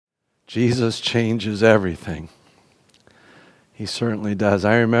Jesus changes everything. He certainly does.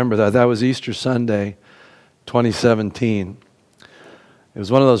 I remember that. That was Easter Sunday, 2017. It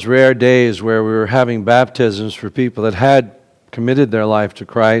was one of those rare days where we were having baptisms for people that had committed their life to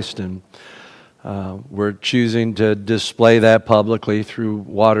Christ, and we're choosing to display that publicly through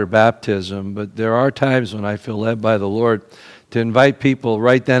water baptism. But there are times when I feel led by the Lord to invite people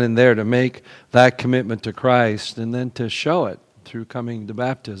right then and there to make that commitment to Christ and then to show it through coming to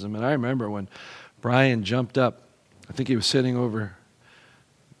baptism. And I remember when Brian jumped up, I think he was sitting over,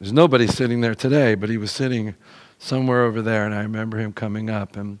 there's nobody sitting there today, but he was sitting somewhere over there, and I remember him coming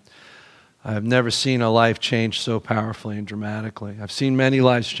up. And I've never seen a life change so powerfully and dramatically. I've seen many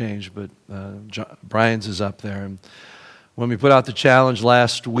lives change, but Brian's is up there. And when we put out the challenge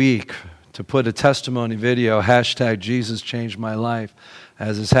last week to put a testimony video, hashtag Jesus changed my life,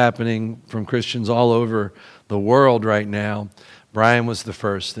 as is happening from Christians all over the world right now, Brian was the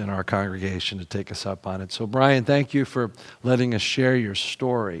first in our congregation to take us up on it. So Brian, thank you for letting us share your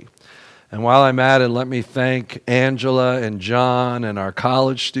story. And while I'm at it, let me thank Angela and John and our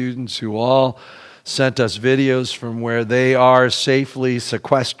college students who all sent us videos from where they are safely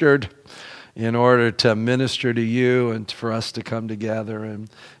sequestered in order to minister to you and for us to come together. And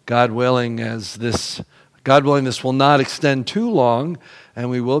God willing, this will not extend too long, and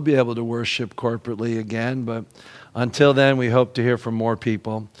we will be able to worship corporately again. But until then, we hope to hear from more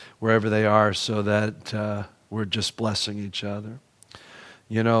people wherever they are, so that we're just blessing each other.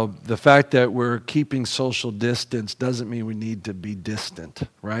 You know, the fact that we're keeping social distance doesn't mean we need to be distant,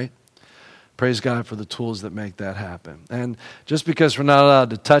 right? Praise God for the tools that make that happen. And just because we're not allowed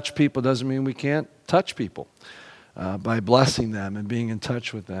to touch people doesn't mean we can't touch people by blessing them and being in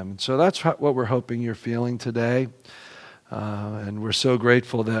touch with them. And so that's what we're hoping you're feeling today. And we're so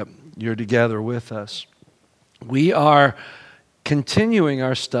grateful that you're together with us. We are continuing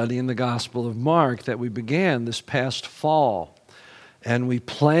our study in the Gospel of Mark that we began this past fall. And we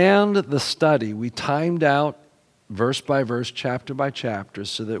planned the study. We timed out verse by verse, chapter by chapter,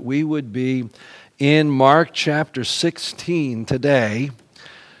 so that we would be in Mark chapter 16 today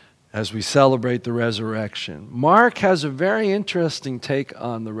as we celebrate the resurrection. Mark has a very interesting take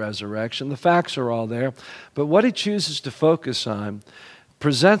on the resurrection. The facts are all there, but what he chooses to focus on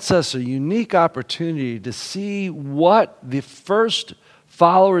presents us a unique opportunity to see what the first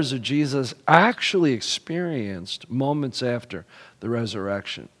followers of Jesus actually experienced moments after the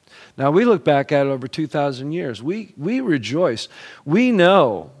resurrection. Now, we look back at it over 2,000 years. We rejoice. We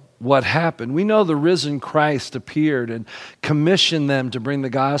know what happened. We know the risen Christ appeared and commissioned them to bring the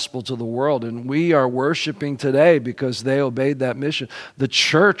gospel to the world, and we are worshiping today because they obeyed that mission. The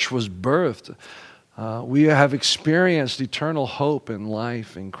church was birthed. We have experienced eternal hope and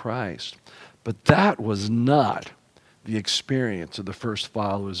life in Christ. But that was not the experience of the first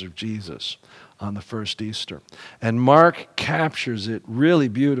followers of Jesus on the first Easter. And Mark captures it really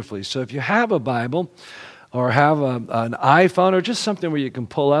beautifully. So if you have a Bible or have an iPhone or just something where you can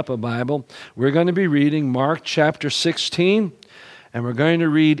pull up a Bible, we're going to be reading Mark chapter 16, and we're going to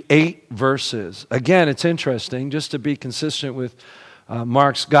read 8 verses. Again, it's interesting, just to be consistent with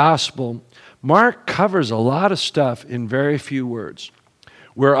Mark's gospel, Mark covers a lot of stuff in very few words,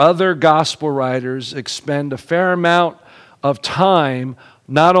 where other gospel writers expend a fair amount of time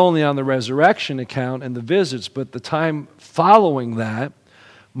not only on the resurrection account and the visits, but the time following that.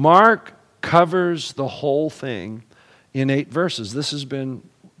 Mark covers the whole thing in 8 verses. This has been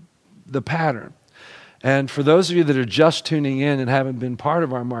the pattern. And for those of you that are just tuning in and haven't been part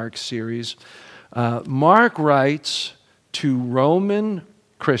of our Mark series, Mark writes to Roman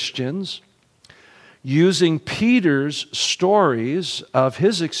Christians using Peter's stories of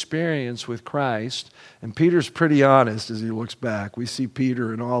his experience with Christ. And Peter's pretty honest as he looks back. We see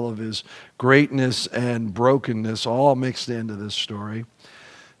Peter in all of his greatness and brokenness all mixed into this story.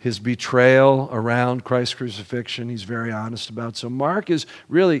 His betrayal around Christ's crucifixion, he's very honest about. So Mark is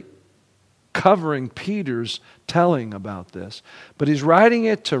really covering Peter's telling about this. But he's writing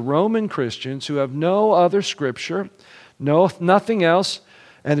it to Roman Christians who have no other scripture, nothing else.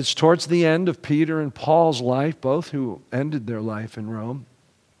 And it's towards the end of Peter and Paul's life, both who ended their life in Rome,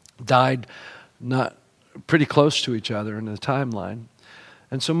 died not pretty close to each other in the timeline.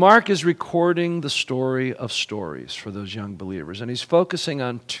 And so Mark is recording the story of stories for those young believers. And he's focusing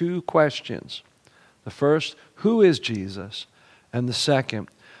on 2 questions. The first, who is Jesus? And the second,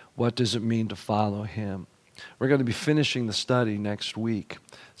 what does it mean to follow him? We're going to be finishing the study next week.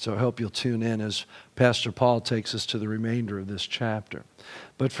 So I hope you'll tune in as Pastor Paul takes us to the remainder of this chapter.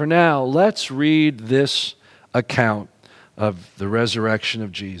 But for now, let's read this account of the resurrection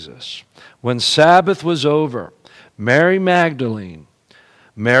of Jesus. When Sabbath was over, Mary Magdalene,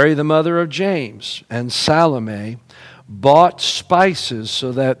 Mary, the mother of James, and Salome bought spices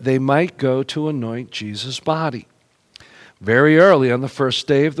so that they might go to anoint Jesus' body. Very early on the first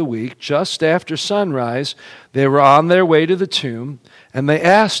day of the week, just after sunrise, they were on their way to the tomb, and they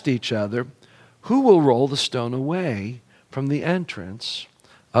asked each other, "Who will roll the stone away from the entrance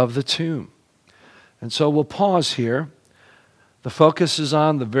of the tomb?" And so we'll pause here. The focus is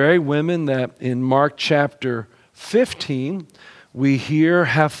on the very women that in Mark chapter 15 we hear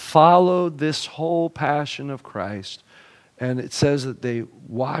have followed this whole passion of Christ. And it says that they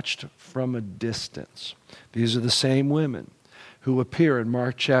watched from a distance. These are the same women who appear in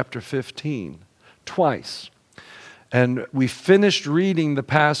Mark chapter 15 twice. And we finished reading the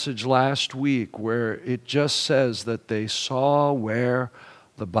passage last week where it just says that they saw where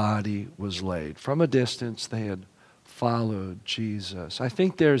the body was laid. From a distance, they had followed Jesus. I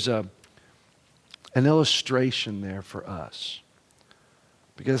think there's an illustration there for us.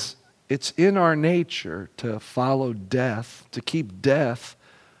 Because it's in our nature to follow death, to keep death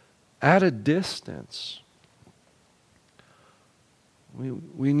at a distance.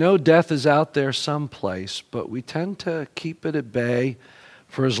 We know death is out there someplace, but we tend to keep it at bay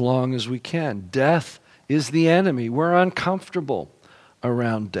for as long as we can. Death is the enemy. We're uncomfortable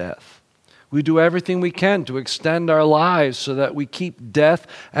around death. We do everything we can to extend our lives so that we keep death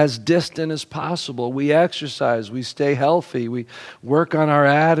as distant as possible. We exercise, we stay healthy, we work on our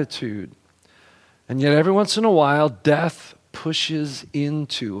attitude. And yet every once in a while, death pushes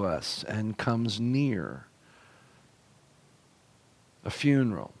into us and comes near. A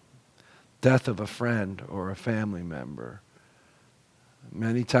funeral, death of a friend or a family member.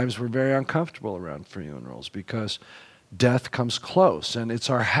 Many times we're very uncomfortable around funerals because death comes close, and it's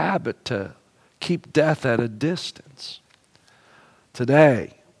our habit to keep death at a distance.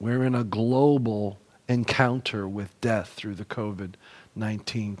 Today, we're in a global encounter with death through the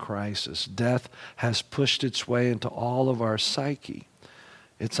COVID-19 crisis. Death has pushed its way into all of our psyche.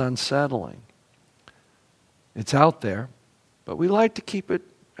 It's unsettling. It's out there, but we like to keep it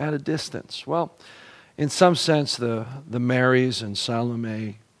at a distance. Well, in some sense, the Marys and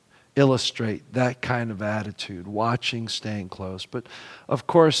Salome illustrate that kind of attitude, watching, staying close. But of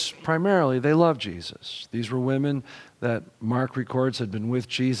course, primarily, they love Jesus. These were women that Mark records had been with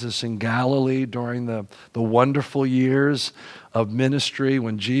Jesus in Galilee during the wonderful years of ministry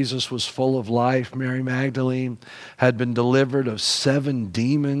when Jesus was full of life. Mary Magdalene had been delivered of 7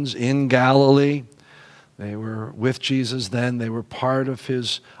 demons in Galilee. They were with Jesus then. They were part of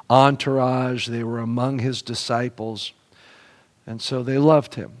his entourage. They were among his disciples. And so they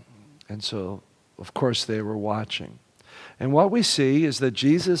loved him. And so, of course, they were watching. And what we see is that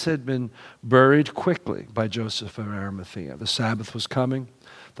Jesus had been buried quickly by Joseph of Arimathea. The Sabbath was coming.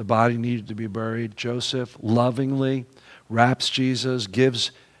 The body needed to be buried. Joseph lovingly wraps Jesus,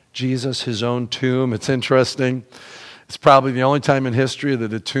 gives Jesus his own tomb. It's interesting. It's probably the only time in history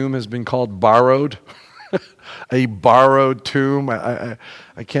that a tomb has been called borrowed. A borrowed tomb. I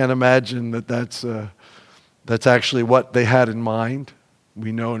can't imagine that that's actually what they had in mind.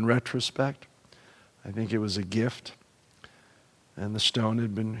 We know in retrospect. I think it was a gift. And the stone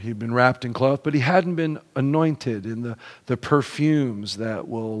he'd been wrapped in cloth, but he hadn't been anointed in the perfumes that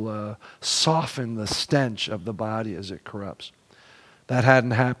will soften the stench of the body as it corrupts. That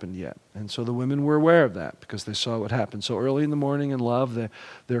hadn't happened yet. And so the women were aware of that because they saw what happened. So early in the morning in love,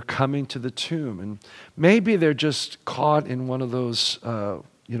 they're coming to the tomb. And maybe they're just caught in one of those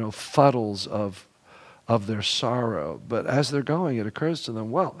fuddles of their sorrow. But as they're going, it occurs to them,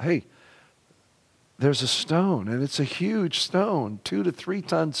 well, hey, there's a stone, and it's a huge stone, 2 to 3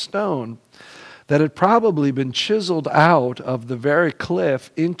 ton stone, that had probably been chiseled out of the very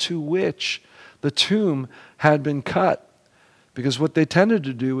cliff into which the tomb had been cut. Because what they tended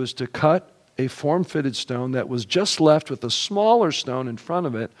to do was to cut a form-fitted stone that was just left with a smaller stone in front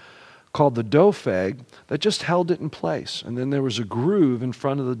of it called the dophag that just held it in place. And then there was a groove in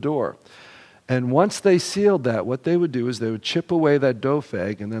front of the door. And once they sealed that, what they would do is they would chip away that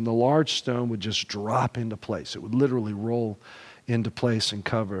dophag, and then the large stone would just drop into place. It would literally roll into place and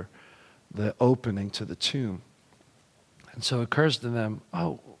cover the opening to the tomb. And so it occurs to them,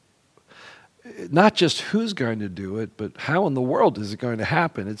 oh, not just who's going to do it, but how in the world is it going to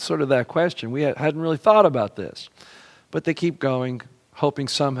happen? It's sort of that question. We hadn't really thought about this. But they keep going, hoping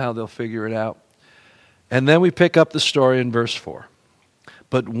somehow they'll figure it out. And then we pick up the story in verse 4.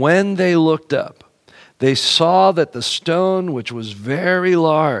 But when they looked up, they saw that the stone, which was very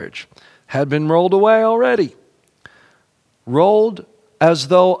large, had been rolled away already. Rolled as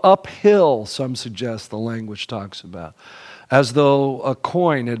though uphill, some suggest the language talks about. As though a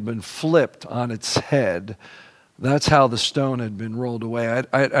coin had been flipped on its head. That's how the stone had been rolled away.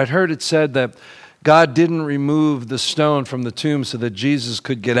 I'd heard it said that God didn't remove the stone from the tomb so that Jesus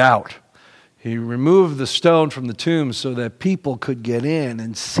could get out. He removed the stone from the tomb so that people could get in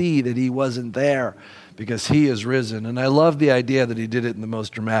and see that he wasn't there because he is risen. And I love the idea that he did it in the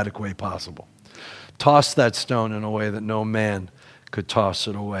most dramatic way possible. Tossed that stone in a way that no man could toss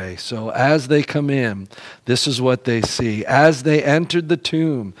it away. So as they come in, this is what they see. As they entered the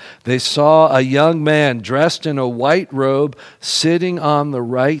tomb, they saw a young man dressed in a white robe sitting on the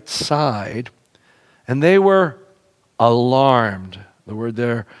right side, and they were alarmed. The word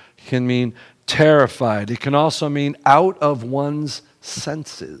there can mean terrified. It can also mean out of one's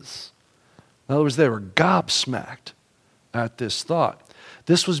senses. In other words, they were gobsmacked at this thought.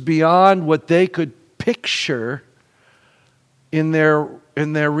 This was beyond what they could picture in their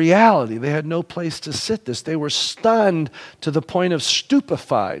reality. They had no place to sit this. They were stunned to the point of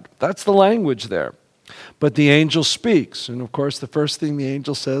stupefied. That's the language there. But the angel speaks. And of course, the first thing the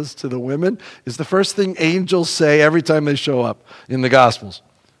angel says to the women is the first thing angels say every time they show up in the Gospels.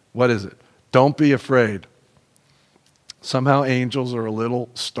 What is it? Don't be afraid. Somehow angels are a little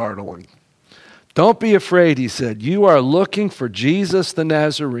startling. Don't be afraid, he said. You are looking for Jesus the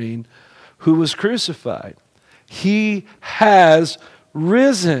Nazarene who was crucified. He has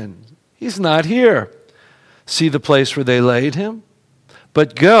risen. He's not here. See the place where they laid him?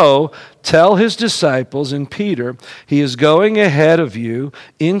 But go, tell his disciples and Peter, he is going ahead of you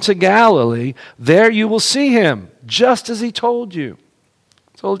into Galilee. There you will see him, just as he told you.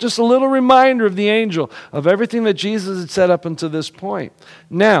 So just a little reminder of the angel, of everything that Jesus had said up until this point.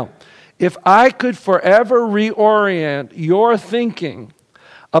 Now, if I could forever reorient your thinking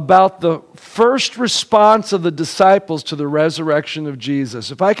about the first response of the disciples to the resurrection of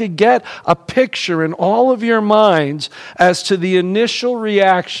Jesus, if I could get a picture in all of your minds as to the initial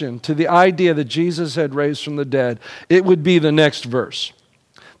reaction to the idea that Jesus had raised from the dead, it would be the next verse.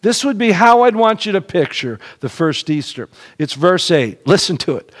 This would be how I'd want you to picture the first Easter. It's verse 8. Listen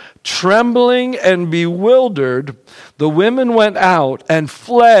to it. Trembling and bewildered, the women went out and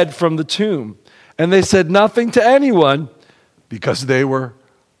fled from the tomb. And they said nothing to anyone because they were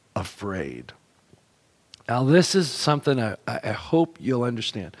afraid. Now, this is something I hope you'll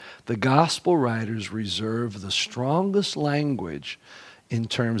understand. The gospel writers reserve the strongest language in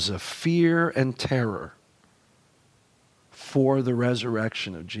terms of fear and terror for the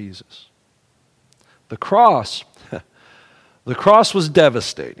resurrection of Jesus. The cross was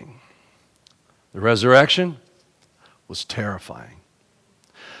devastating. The resurrection was terrifying.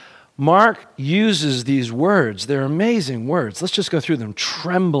 Mark uses these words. They're amazing words. Let's just go through them.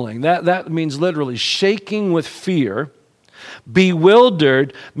 Trembling. That means literally shaking with fear.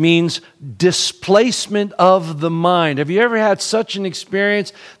 Bewildered means displacement of the mind. Have you ever had such an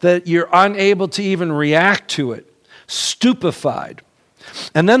experience that you're unable to even react to it? Stupefied.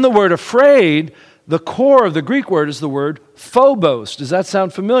 And then the word afraid, the core of the Greek word is the word phobos. Does that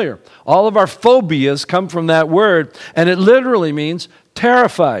sound familiar? All of our phobias come from that word, and it literally means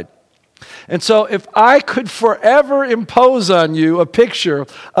terrified. And so if I could forever impose on you a picture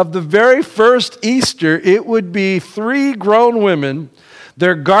of the very first Easter, it would be 3 grown women,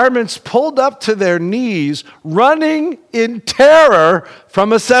 their garments pulled up to their knees, running in terror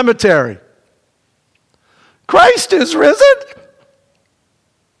from a cemetery. Christ is risen!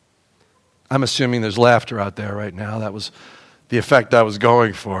 I'm assuming there's laughter out there right now. That was the effect I was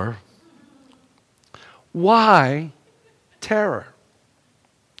going for. Why terror?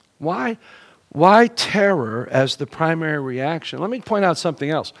 Why terror as the primary reaction? Let me point out something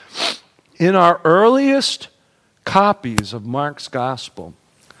else. In our earliest copies of Mark's gospel,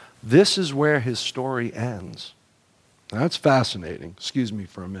 this is where his story ends. Now, that's fascinating. Excuse me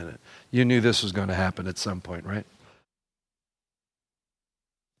for a minute. You knew this was going to happen at some point, right?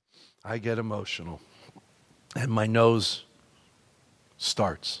 I get emotional, and my nose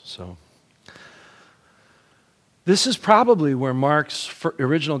starts, so... This is probably where Mark's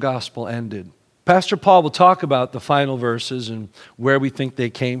original gospel ended. Pastor Paul will talk about the final verses and where we think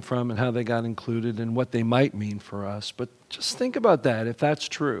they came from and how they got included and what they might mean for us. But just think about that, if that's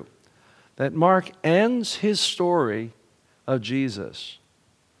true. That Mark ends his story of Jesus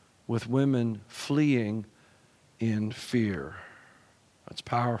with women fleeing in fear. That's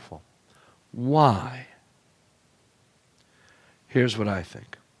powerful. Why? Here's what I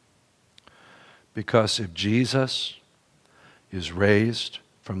think. Because if Jesus is raised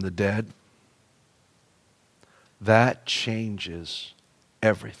from the dead, that changes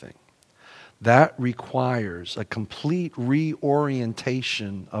everything. That requires a complete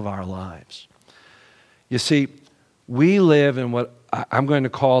reorientation of our lives. You see, we live in what I'm going to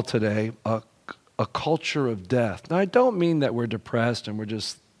call today a a culture of death. Now, I don't mean that we're depressed and we're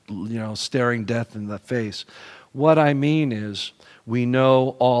just, staring death in the face. What I mean is we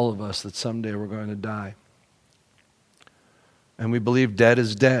know, all of us, that someday we're going to die. And we believe dead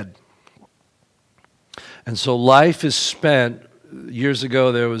is dead. And so life is spent. Years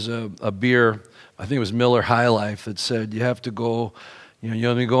ago, there was a beer, I think it was Miller High Life, that said you have to go, you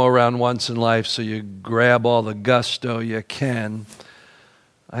only go around once in life, so you grab all the gusto you can.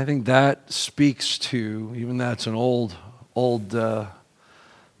 I think that speaks to, even that's an old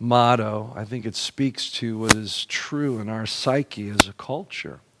motto, I think it speaks to what is true in our psyche as a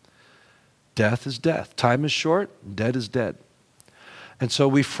culture. Death is death. Time is short, dead is dead. And so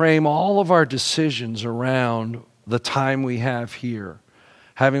we frame all of our decisions around the time we have here.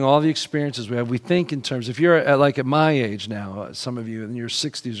 Having all the experiences we have, we think in terms, if you're at my age now, some of you in your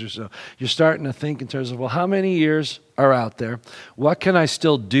 60s or so, you're starting to think in terms of, well, how many years are out there? What can I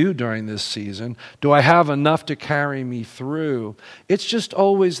still do during this season? Do I have enough to carry me through? It's just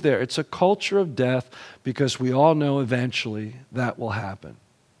always there. It's a culture of death because we all know eventually that will happen.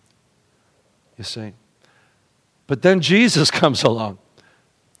 You see? But then Jesus comes along.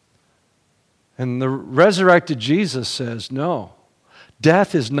 And the resurrected Jesus says, no.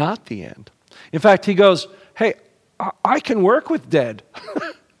 Death is not the end. In fact, he goes, hey, I can work with dead.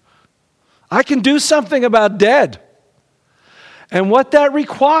 I can do something about dead. And what that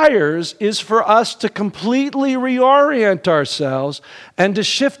requires is for us to completely reorient ourselves and to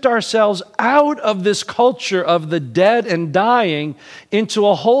shift ourselves out of this culture of the dead and dying into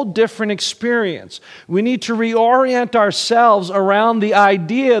a whole different experience. We need to reorient ourselves around the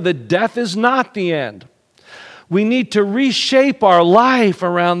idea that death is not the end. We need to reshape our life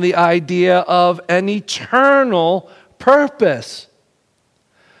around the idea of an eternal purpose.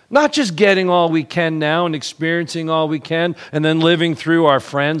 Not just getting all we can now and experiencing all we can and then living through our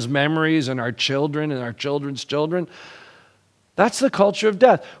friends' memories and our children and our children's children. That's the culture of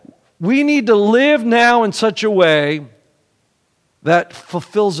death. We need to live now in such a way that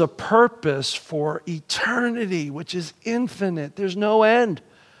fulfills a purpose for eternity, which is infinite. There's no end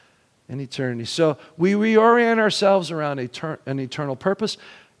in eternity. So we reorient ourselves around an eternal purpose,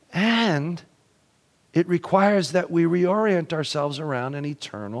 and it requires that we reorient ourselves around an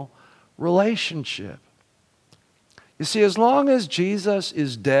eternal relationship. You see, as long as Jesus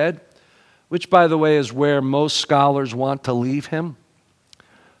is dead, which, by the way, is where most scholars want to leave him,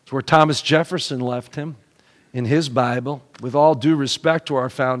 it's where Thomas Jefferson left him in his Bible, with all due respect to our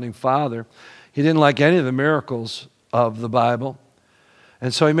founding father. He didn't like any of the miracles of the Bible,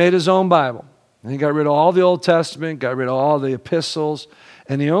 and so he made his own Bible. And he got rid of all the Old Testament, got rid of all the epistles,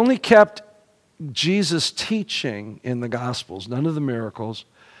 and he only kept Jesus' teaching in the Gospels, none of the miracles.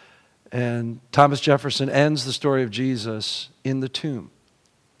 And Thomas Jefferson ends the story of Jesus in the tomb.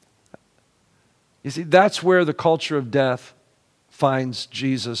 You see, that's where the culture of death finds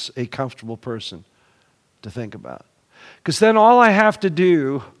Jesus a comfortable person to think about. Because then all I have to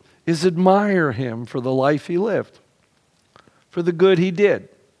do is admire him for the life he lived, for the good he did,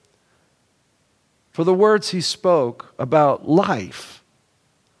 for the words he spoke about life.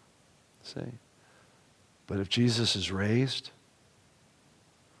 See? But if Jesus is raised,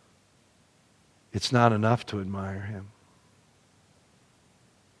 it's not enough to admire him.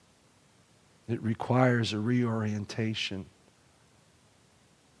 It requires a reorientation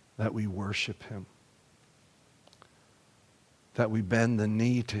that we worship him, that we bend the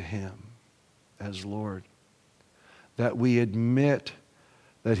knee to him as Lord, that we admit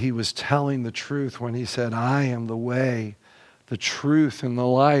that he was telling the truth when he said, I am the way, the truth, and the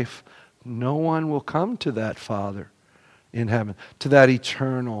life. No one will come to that Father in heaven, to that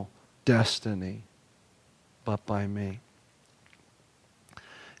eternal destiny, but by me.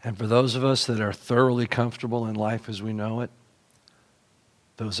 And for those of us that are thoroughly comfortable in life as we know it,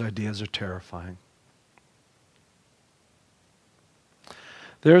 those ideas are terrifying.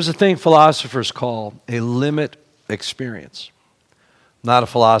 There's a thing philosophers call a limit experience. Not a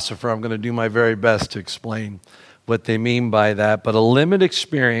philosopher. I'm going to do my very best to explain what they mean by that. But a limit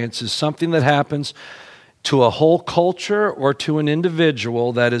experience is something that happens to a whole culture or to an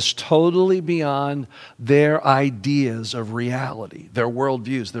individual that is totally beyond their ideas of reality, their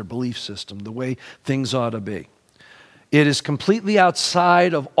worldviews, their belief system, the way things ought to be. It is completely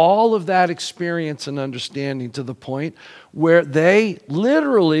outside of all of that experience and understanding, to the point where they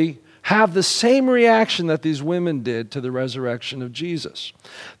literally have the same reaction that these women did to the resurrection of Jesus.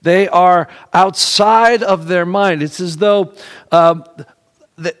 They are outside of their mind. It's as though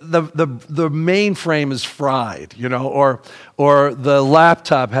the mainframe is fried, or the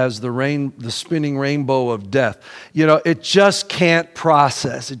laptop has the spinning rainbow of death. It just can't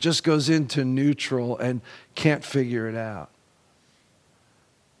process. It just goes into neutral and can't figure it out.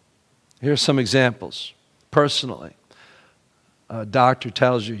 Here's some examples. Personally, a doctor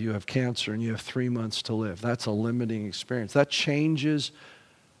tells you you have cancer and you have 3 months to live. That's a limiting experience. That changes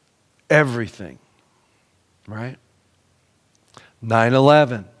everything, right?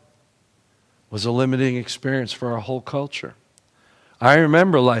 9/11 was a limiting experience for our whole culture. I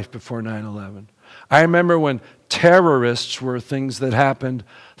remember life before 9/11. I remember when terrorists were things that happened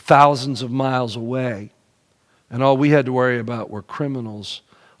thousands of miles away, and all we had to worry about were criminals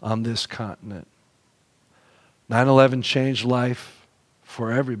on this continent. 9/11 changed life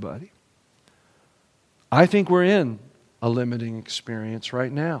for everybody. I think we're in a limiting experience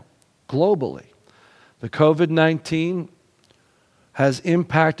right now, globally. The COVID-19 has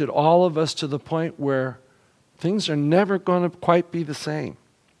impacted all of us to the point where things are never going to quite be the same.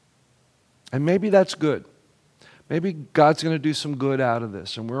 And maybe that's good. Maybe God's going to do some good out of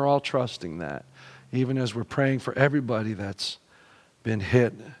this, and we're all trusting that, even as we're praying for everybody that's been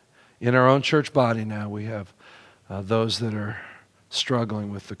hit. In our own church body now, we have those that are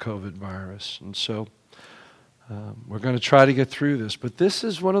struggling with the COVID virus. And so we're going to try to get through this. But this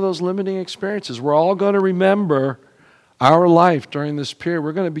is one of those limiting experiences. We're all going to remember our life during this period.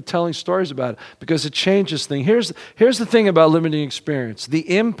 We're going to be telling stories about it because it changes things. Here's the thing about limiting experience.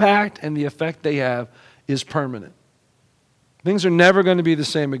 The impact and the effect they have is permanent. Things are never going to be the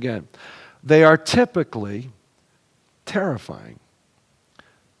same again. They are typically terrifying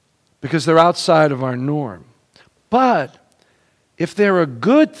because they're outside of our norm. But if they're a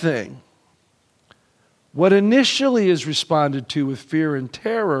good thing, what initially is responded to with fear and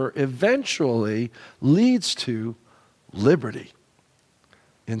terror eventually leads to liberty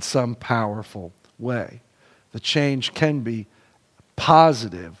in some powerful way. The change can be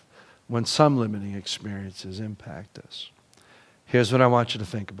positive when some limiting experiences impact us. Here's what I want you to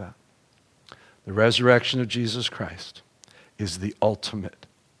think about. The resurrection of Jesus Christ is the ultimate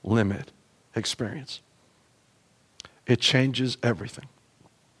limit experience. It changes everything.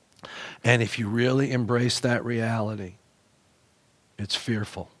 And if you really embrace that reality, it's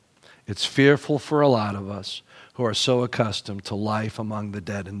fearful. It's fearful for a lot of us who are so accustomed to life among the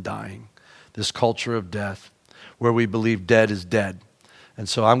dead and dying. This culture of death, where we believe dead is dead. And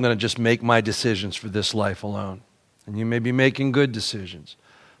so I'm going to just make my decisions for this life alone. And you may be making good decisions,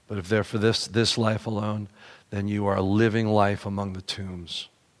 but if they're for this life alone, then you are living life among the tombs.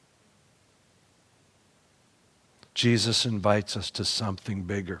 Jesus invites us to something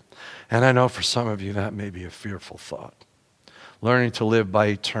bigger. And I know for some of you that may be a fearful thought. Learning to live by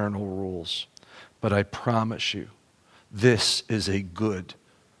eternal rules. But I promise you, this is a good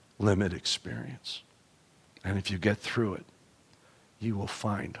limit experience. And if you get through it, you will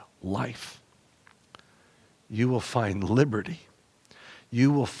find life. You will find liberty.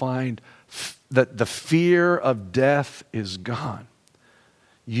 You will find that the fear of death is gone.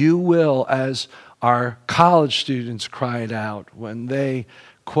 You will, as our college students cried out when they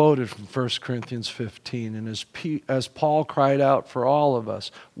quoted from 1 Corinthians 15, and as Paul cried out for all of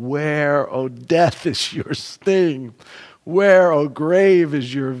us, where, O death, is your sting? Where, O grave,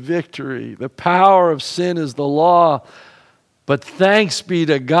 is your victory? The power of sin is the law, but thanks be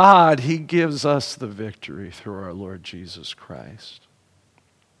to God, He gives us the victory through our Lord Jesus Christ.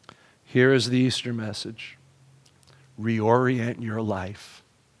 Here is the Easter message. Reorient your life,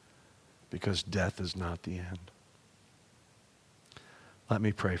 because death is not the end. Let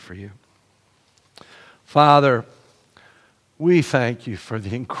me pray for you. Father, we thank you for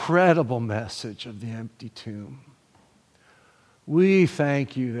the incredible message of the empty tomb. We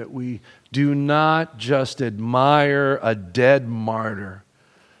thank you that we do not just admire a dead martyr,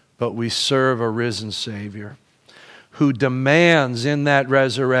 but we serve a risen Savior who demands in that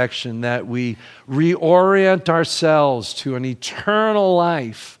resurrection that we reorient ourselves to an eternal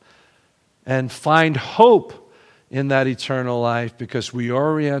life and find hope in that eternal life because we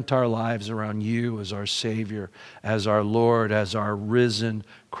orient our lives around you as our Savior, as our Lord, as our risen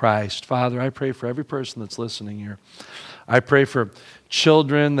Christ. Father, I pray for every person that's listening here. I pray for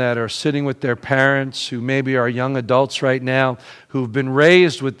children that are sitting with their parents who maybe are young adults right now who've been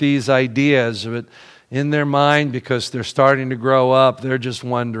raised with these ideas, but in their mind because they're starting to grow up, they're just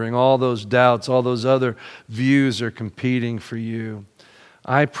wondering. All those doubts, all those other views are competing for you.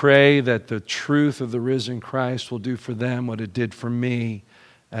 I pray that the truth of the risen Christ will do for them what it did for me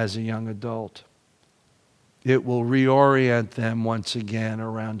as a young adult. it will reorient them once again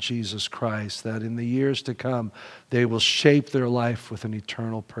around Jesus Christ, that in the years to come, they will shape their life with an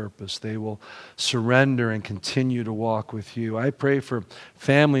eternal purpose. They will surrender and continue to walk with you. I pray for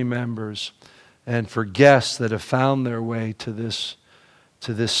family members and for guests that have found their way to this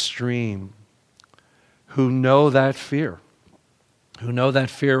stream, who know that fear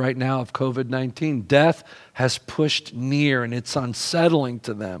right now of COVID-19. Death has pushed near, and it's unsettling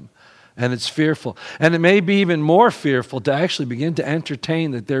to them. And it's fearful. And it may be even more fearful to actually begin to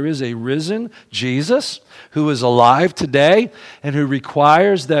entertain that there is a risen Jesus who is alive today and who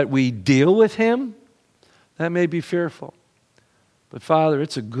requires that we deal with him. That may be fearful. But Father,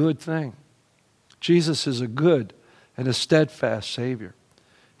 it's a good thing. Jesus is a good and a steadfast Savior.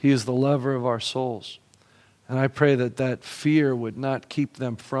 He is the lover of our souls. And I pray that that fear would not keep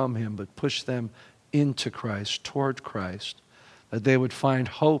them from him, but push them into Christ, toward Christ. That they would find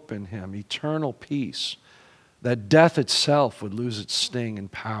hope in him, eternal peace, that death itself would lose its sting and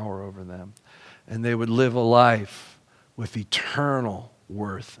power over them, and they would live a life with eternal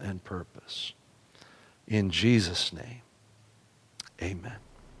worth and purpose. In Jesus' name, amen.